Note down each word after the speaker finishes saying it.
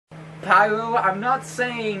Pyro, I'm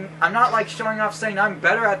not like showing off saying I'm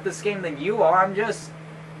better at this game than you are, I'm just...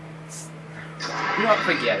 You know what,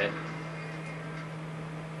 forget it.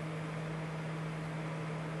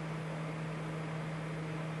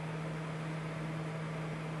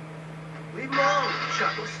 Leave him alone,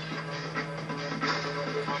 Chuckles.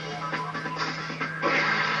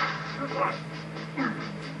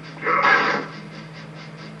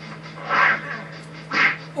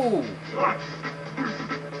 Ooh.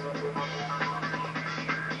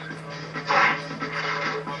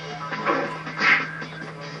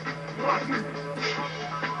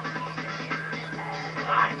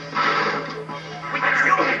 We can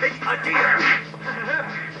kill him, big idea.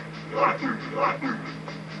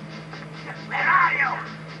 Where are you?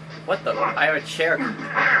 What the? I have a chair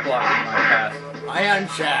blocking my path. Ion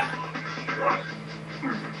chair.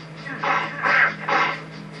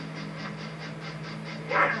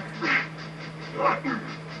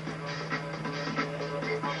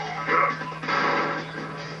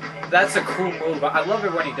 That's a cool move. I love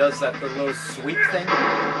it when he does that, the little sweep thing.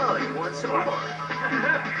 Oh, you want some more?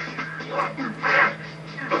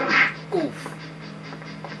 Oof.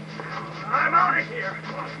 I'm out of here.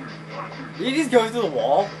 Did he just go through the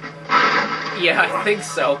wall? Yeah, I think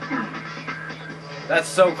so. That's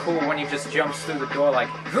so cool when he just jumps through the door like...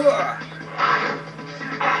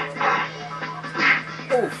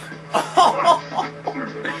 Oof.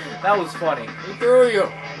 That was funny. He threw you.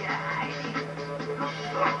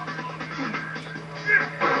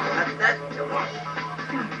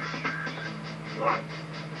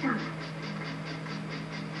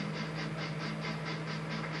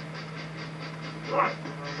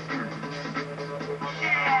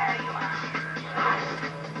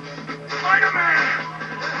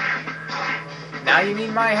 Now you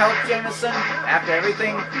need my help, Jameson? After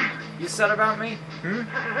everything you said about me? Hmm?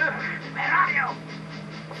 Where are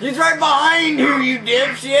you? He's right behind you, you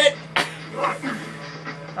dipshit!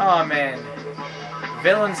 Oh man.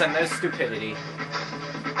 Villains and their stupidity.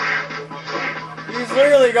 He's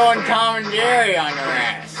literally going Tom and Jerry on your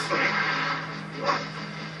ass.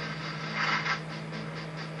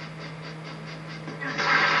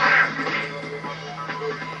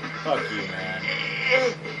 Fuck you, man.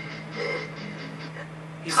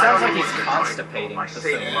 He sounds like he's constipating. I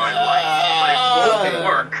saved my life. My broken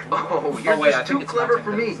work. Oh, you're wait, I just think too it's clever content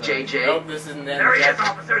for me, that is, JJ. Nope, this isn't the end There he is, chapter.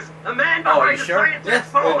 officers. The man Oh, behind you the sure? scientist Yes,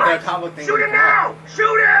 phone. the comic thing Shoot him will come now!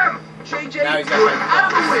 Shoot him! JJ, Now he's got you're like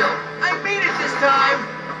out of the wheel. I mean it this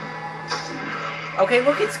time. Okay,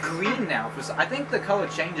 look, it's green now. I think the color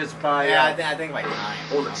changes by... Yeah, I think like 9.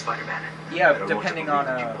 Hold it, Spider-Man. Yeah, I don't depending want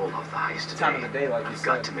on to believe that you pulled off the heist today. time of the day, like you I've said.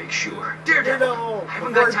 got to make sure. Daredevil! I haven't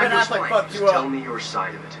Before got time Ben to Affleck explain. fucked you Just tell up. me your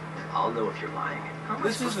side of it. I'll know if you're lying. How am I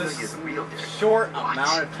This is supposed to the know you're real, Daredevil? short What?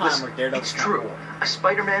 amount of time Listen, where Daredevil's it's not true. born. A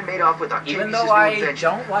Spider-Man made off with Octavius' Even though new I invention,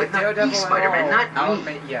 don't like but not Daredevil me, at Spider-Man, all, not I'll me.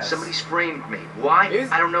 admit, yes. Somebody's framed me. Why? He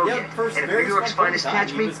was- I don't know yeah, yet. first And if very New York's small finest time,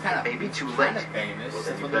 catch he me, was kinda- maybe too kinda late. famous. Well, That's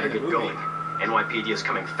then you when better they get did the going. NYPD's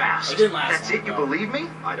coming fast. It didn't last That's long, it? You though. believe me?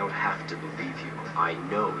 I don't have to believe you. I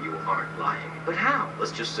know you aren't lying. But how?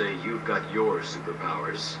 Let's just say you've got your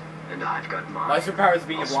superpowers, and I've got mine. My superpower is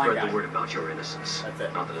being I'll a blind spread guy. the word about your innocence. That's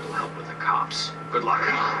it. Not that it'll help with the cops. Good luck.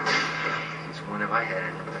 Which one have I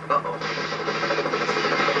had? Uh-oh.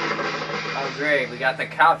 Oh great, we got the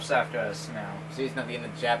cops after us now. See, it's not the end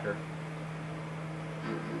of the chapter.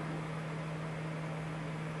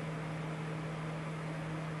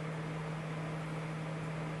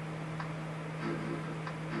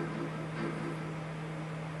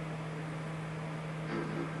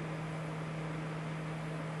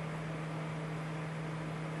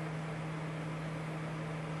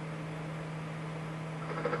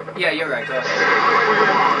 Yeah, you're right, go ahead.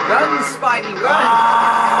 Run, Spidey,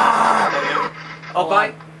 run!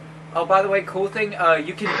 Oh, by the way, cool thing,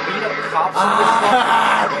 you can beat up cops in this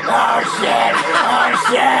level. Oh shit! Oh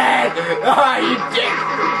shit! Oh, you dick!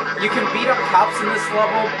 You can beat up cops in this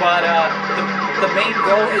level, but the main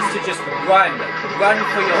goal is to just run. Run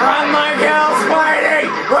for your Run life. like hell, Spidey!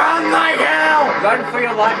 Run like hell! Run for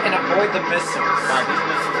your life and avoid the missiles. Wow, these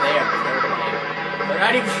missiles there, they're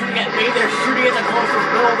not even shooting at me, they're shooting at the closest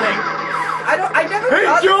building! I never Hey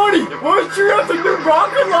got Johnny! Wanna shoot out the new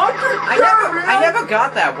rocket launcher? I never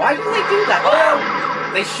got that. Why do they do that? Oh,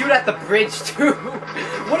 they shoot at the bridge too.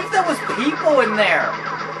 What if there was people in there?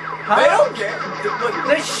 Huh? They don't care.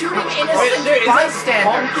 They're shooting innocent bystanders.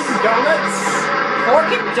 Pumpkin donuts? Pork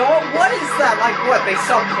and donut? What is that? Like what? They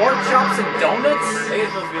sell pork chops and donuts? I think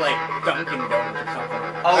it's supposed to be like Dunkin' Donuts or something.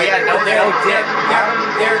 Oh yeah, no dip.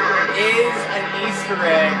 There is an Easter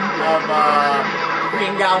egg of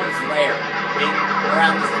Green Goblin's lair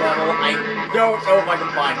around this level. I don't know if I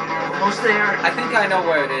can find it. Almost there. I think I know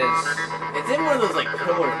where it is. It's in one of those, like,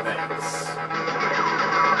 pillar things.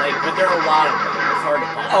 Like, but there are a lot of them. It's hard to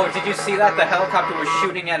find. Oh, did you see that? The helicopter was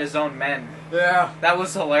shooting at his own men. Yeah. That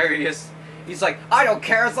was hilarious. He's like, I don't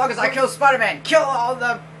care as long as I kill Spider-Man. Kill all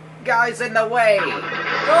the guys in the way. Oh,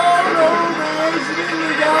 no, guys.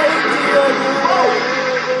 You guys.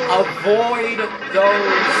 Avoid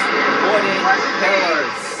those wooden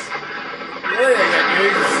pillars.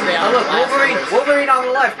 Oh, look, Wolverine! Wolverine on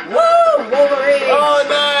the left! Woo! Wolverine! Oh,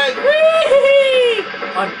 nice! Whee!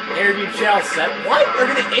 On interview channel 7. What? They're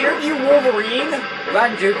gonna interview Wolverine?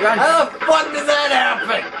 Run, dude, run! How the fuck does that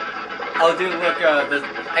happen? Oh, dude, look,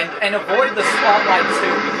 and avoid the spotlight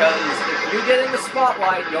too, because if you get in the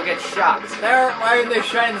spotlight, you'll get shot. Why are they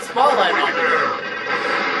shining the spotlight on you?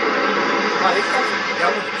 Oh, these guys are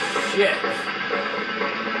dumb as shit.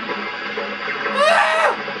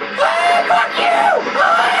 Fuck you!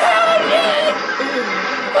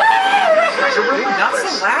 Dude, not so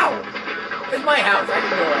loud. It's my house. I can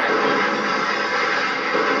go there.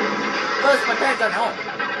 Plus, my parents aren't home.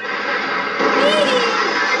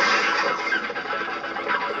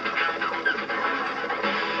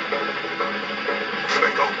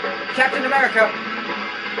 Captain America.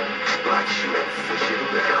 Black sheep, fish in a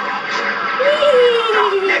barrel.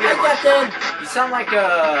 Hi, Captain. You sound like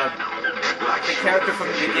the character from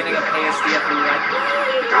the beginning of KSDF Rewind.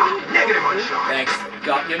 Negative one shot. Thanks.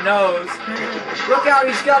 Got your nose. Look out,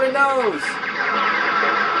 he's got a nose.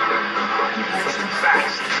 That's too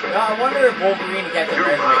fast. I wonder if Wolverine and Captain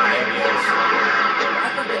America make cameos. I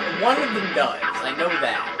forget. One of them does. I know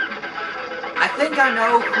that. I think I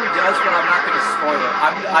know who does, but I'm not going to spoil it.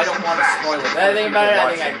 I don't want to spoil it. I think about it. I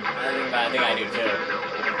watching. think I do too.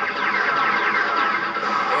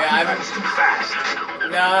 Yeah, That's too fast.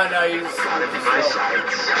 No, he's Got it in my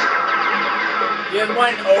sights. You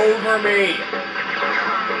went over me.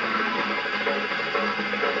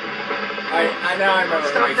 I know I remember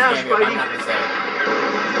Stop Race now, cameo, but I'm Spidey. not gonna say it.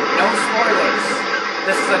 No spoilers.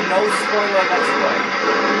 This is a no spoiler let's play.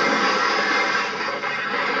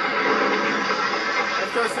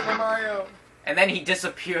 Let's go Super Mario. And then he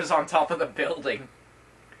disappears on top of the building.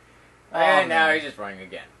 And now man. he's just running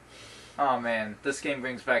again. Oh man, this game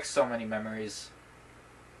brings back so many memories.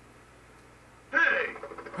 Hey,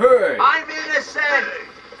 Hey! I'm innocent.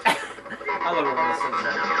 I love it when it says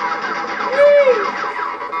that.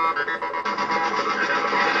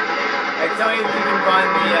 Hey, tell me if you can find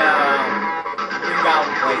the Green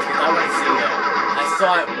Goblin place, because I want to see it. I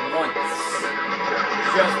saw it once.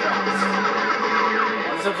 Just once.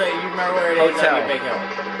 On something, you remember where it is? Hotel. Like a big hill.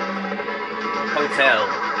 Hotel.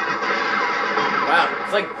 Wow,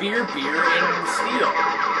 it's like beer, and steel.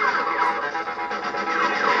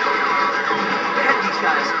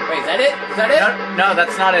 Wait, is that it? Is that it? No,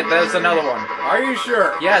 that's not it. There's another one. Are you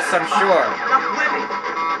sure? Yes, I'm sure.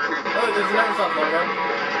 Oh, there's another song logo.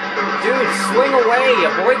 Dude, swing away.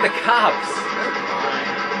 Avoid the cops.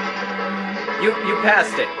 You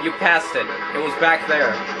passed it. You passed it. It was back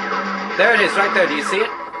there. There it is, right there. Do you see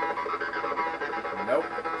it? Nope.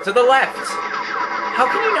 To the left. How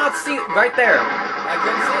can you not see it? Right there. I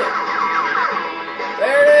couldn't see it.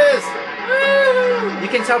 There it is! Woo! You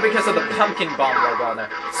can tell because of the pumpkin bomb logo on there.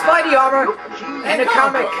 Spidey armor and a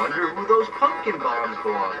comic. I wonder who those pumpkin bombs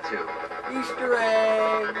belong to. Easter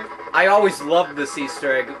egg! I always loved this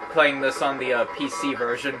Easter egg playing this on the PC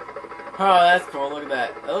version. Oh, that's cool. Look at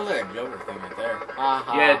that. That looks like a Joker thing right there.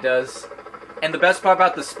 Yeah, it does. And the best part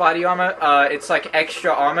about the Spidey armor, it's like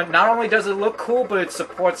extra armor. Not only does it look cool, but it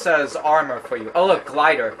supports as armor for you. Oh look,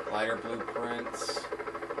 glider. Glider blueprints.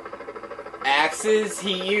 Axes,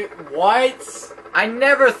 what? I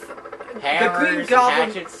never... Hammers, the Green Goblin...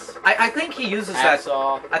 hatchets, I think he uses that...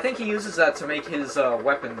 hacksaw. I think he uses that to make his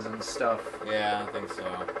weapons and stuff. Yeah, I think so.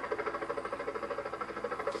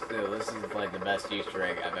 Still, this is like the best Easter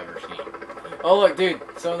egg I've ever seen. Oh look, dude,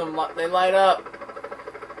 some of them, they light up.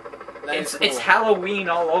 It's cool. Halloween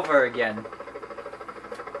all over again.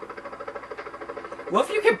 What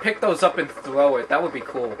if you can pick those up and throw it? That would be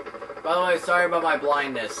cool. By the way, sorry about my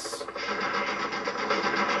blindness.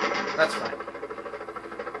 That's fine.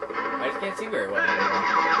 I just can't see very well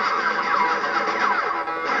anymore.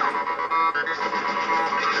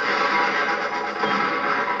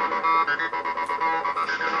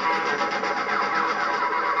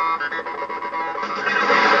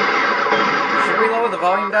 Should we lower the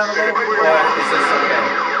volume down a little? Or is this okay?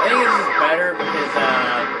 I think this is better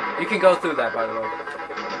because, You can go through that, by the way.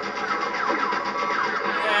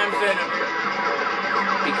 I'm saying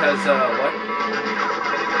Because, what?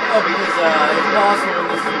 oh, because, it's possible when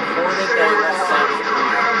this is recorded that it sounds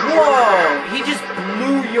weird. Whoa! He just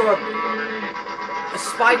blew your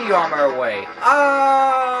Spidey armor away.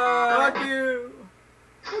 Ah! Fuck you!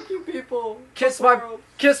 Fuck you people! Kiss Fuck my world.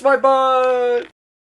 kiss my butt.